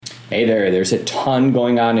Hey there, there's a ton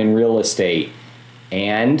going on in real estate,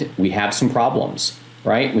 and we have some problems,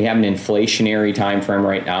 right? We have an inflationary time frame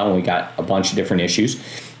right now, and we got a bunch of different issues.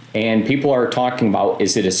 And people are talking about,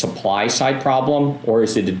 is it a supply side problem or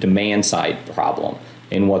is it a demand side problem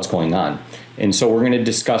in what's going on? And so we're going to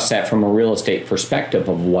discuss that from a real estate perspective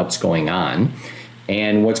of what's going on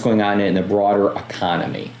and what's going on in the broader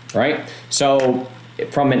economy, right? So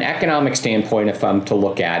from an economic standpoint, if I'm to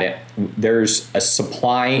look at it, there's a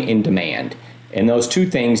supply and demand, and those two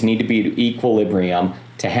things need to be at equilibrium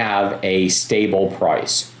to have a stable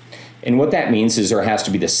price. And what that means is there has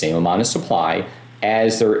to be the same amount of supply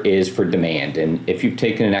as there is for demand. And if you've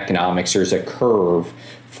taken in economics, there's a curve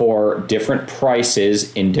for different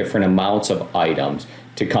prices in different amounts of items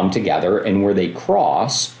to come together, and where they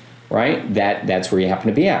cross, right, that's where you happen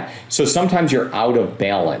to be at. So sometimes you're out of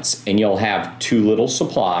balance and you'll have too little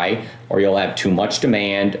supply or you'll have too much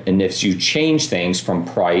demand, and if you change things from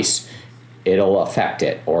price, it'll affect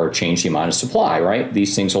it, or change the amount of supply, right?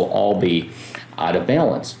 These things will all be out of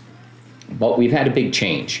balance. But we've had a big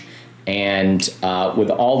change, and with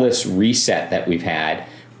all this reset that we've had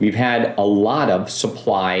a lot of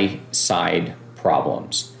supply side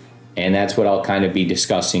problems, and that's what I'll kind of be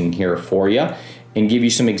discussing here for you and give you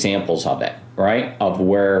some examples of it, right? Of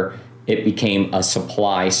where it became a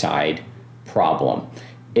supply side problem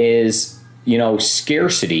is,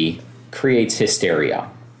 scarcity creates hysteria,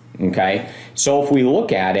 okay? So if we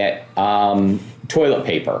look at it, toilet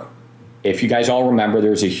paper, if you guys all remember,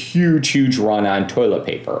 there's a huge run on toilet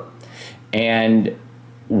paper. And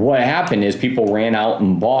what happened is people ran out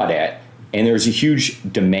and bought it, and there's a huge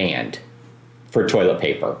demand for toilet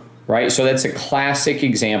paper. Right? So that's a classic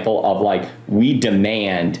example of like, we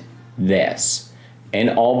demand this. And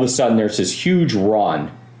all of a sudden there's this huge run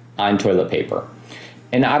on toilet paper.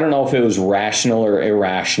 And I don't know if it was rational or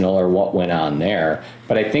irrational or what went on there,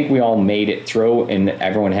 but I think we all made it through and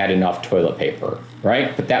everyone had enough toilet paper,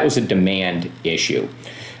 right? But that was a demand issue.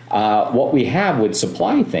 What we have with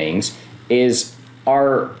supply things is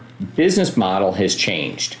our business model has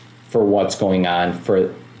changed for what's going on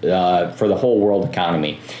for the whole world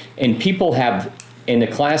economy. And people have, in the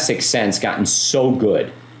classic sense, gotten so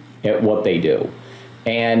good at what they do.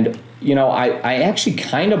 And, I actually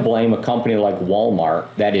kind of blame a company like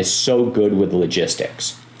Walmart that is so good with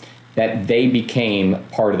logistics, that they became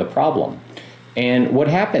part of the problem. And what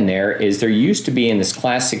happened there is there used to be, in this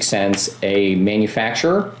classic sense, a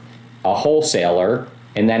manufacturer, a wholesaler,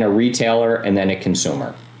 and then a retailer, and then a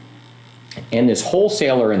consumer. And this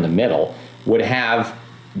wholesaler in the middle would have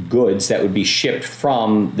goods that would be shipped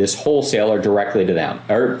from this wholesaler directly to them,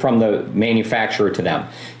 or from the manufacturer to them.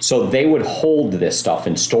 So they would hold this stuff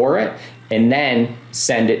and store it and then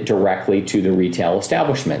send it directly to the retail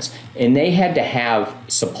establishments. And they had to have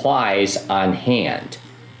supplies on hand,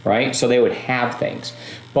 right? So they would have things.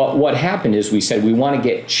 But what happened is we said we want to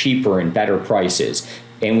get cheaper and better prices,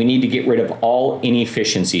 and we need to get rid of all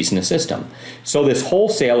inefficiencies in the system. So this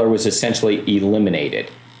wholesaler was essentially eliminated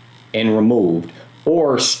and removed,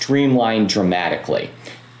 or streamlined dramatically.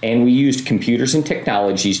 And we used computers and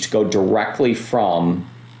technologies to go directly from,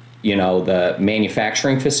 the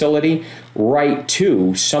manufacturing facility right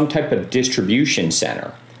to some type of distribution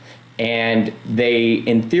center. And they,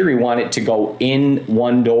 in theory, want it to go in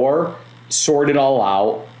one door, sort it all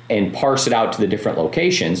out, and parse it out to the different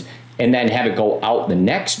locations, and then have it go out the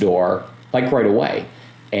next door, like right away,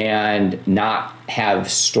 and not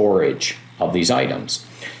have storage of these items.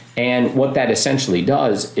 And what that essentially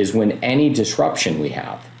does is, when any disruption we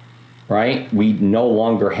have, right, we no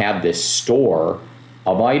longer have this store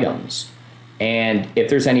of items. And if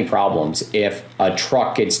there's any problems, if a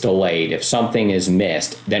truck gets delayed, if something is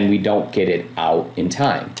missed, then we don't get it out in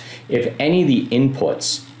time. If any of the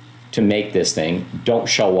inputs to make this thing don't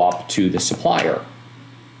show up to the supplier,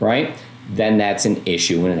 right, then that's an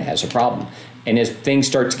issue and it has a problem. And as things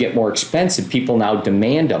start to get more expensive, people now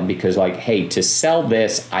demand them, because like, hey, to sell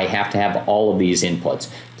this, I have to have all of these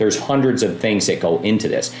inputs. There's hundreds of things that go into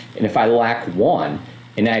this. And if I lack one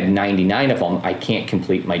and I have 99 of them, I can't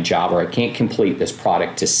complete my job, or I can't complete this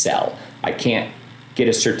product to sell. I can't get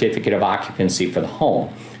a certificate of occupancy for the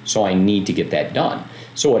home. So I need to get that done.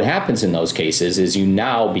 So what happens in those cases is, you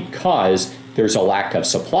now, because there's a lack of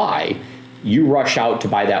supply, you rush out to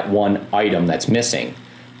buy that one item that's missing.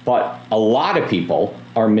 But a lot of people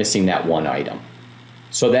are missing that one item.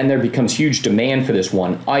 So then there becomes huge demand for this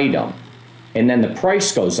one item. And then the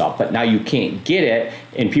price goes up, but now you can't get it,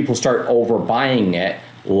 and people start overbuying it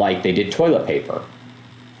like they did toilet paper,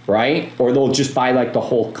 right? Or they'll just buy like the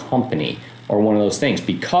whole company or one of those things,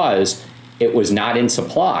 because it was not in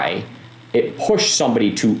supply. It pushed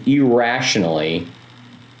somebody to irrationally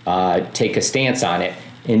take a stance on it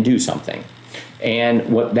and do something.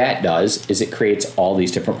 And what that does is it creates all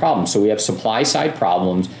these different problems. So we have supply side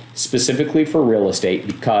problems specifically for real estate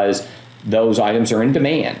because those items are in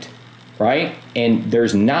demand, right? And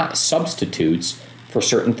there's not substitutes for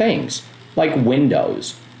certain things like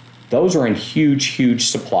windows. Those are in huge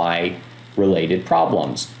supply related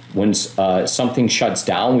problems. When something shuts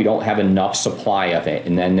down, we don't have enough supply of it,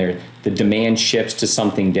 and then the demand shifts to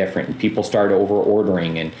something different, and people start over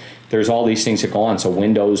ordering, and there's all these things that go on. So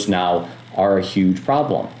windows now are a huge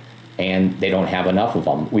problem, and they don't have enough of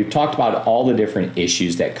them. We've talked about all the different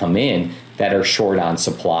issues that come in that are short on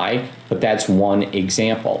supply, but that's one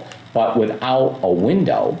example. But without a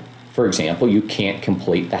window, for example, you can't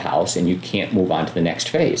complete the house and you can't move on to the next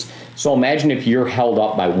phase. So imagine if you're held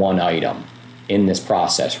up by one item in this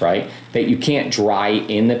process, right? That you can't dry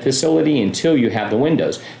in the facility until you have the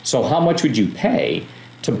windows. So how much would you pay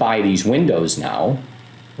to buy these windows now,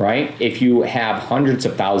 right? If you have hundreds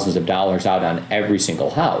of thousands of dollars out on every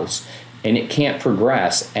single house and it can't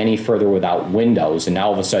progress any further without windows, and now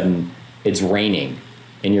all of a sudden it's raining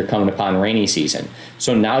and you're coming upon rainy season.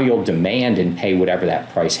 So now you'll demand and pay whatever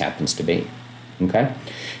that price happens to be, okay?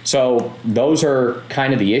 So those are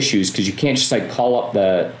kind of the issues, because you can't just like call up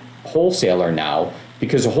the wholesaler now,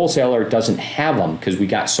 because the wholesaler doesn't have them, because we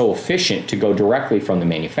got so efficient to go directly from the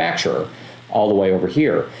manufacturer all the way over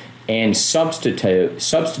here. And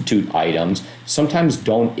substitute items sometimes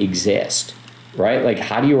don't exist, right? Like,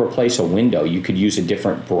 how do you replace a window? You could use a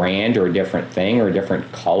different brand or a different thing or a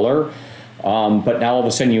different color. But now all of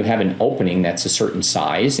a sudden you have an opening that's a certain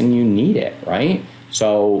size and you need it, right?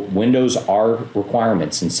 So windows are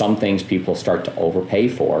requirements, and some things people start to overpay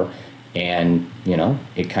for, and you know,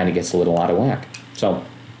 it kind of gets a little out of whack. So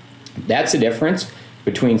that's the difference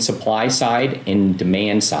between supply side and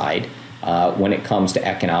demand side when it comes to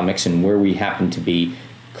economics, and where we happen to be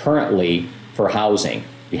currently for housing.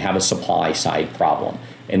 We have a supply side problem,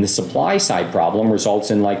 and the supply side problem results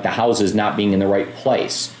in like the houses not being in the right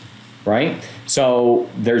place, right? So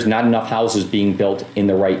there's not enough houses being built in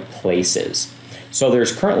the right places. So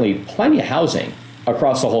there's currently plenty of housing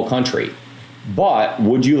across the whole country, but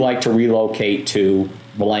would you like to relocate to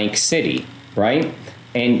blank city, right?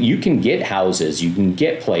 And you can get houses, you can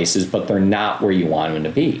get places, but they're not where you want them to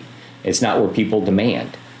be. It's not where people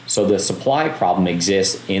demand. So the supply problem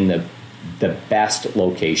exists in the best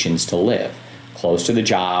locations to live. Close to the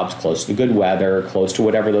jobs, close to the good weather, close to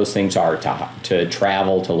whatever those things are, to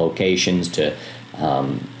travel, to locations, to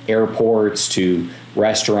airports, to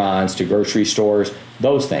restaurants, to grocery stores,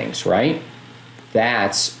 those things, right?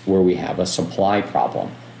 That's where we have a supply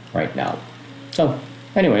problem right now. So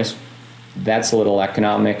anyways, that's a little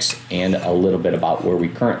economics and a little bit about where we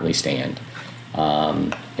currently stand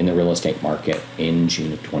in the real estate market in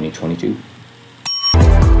June of 2022.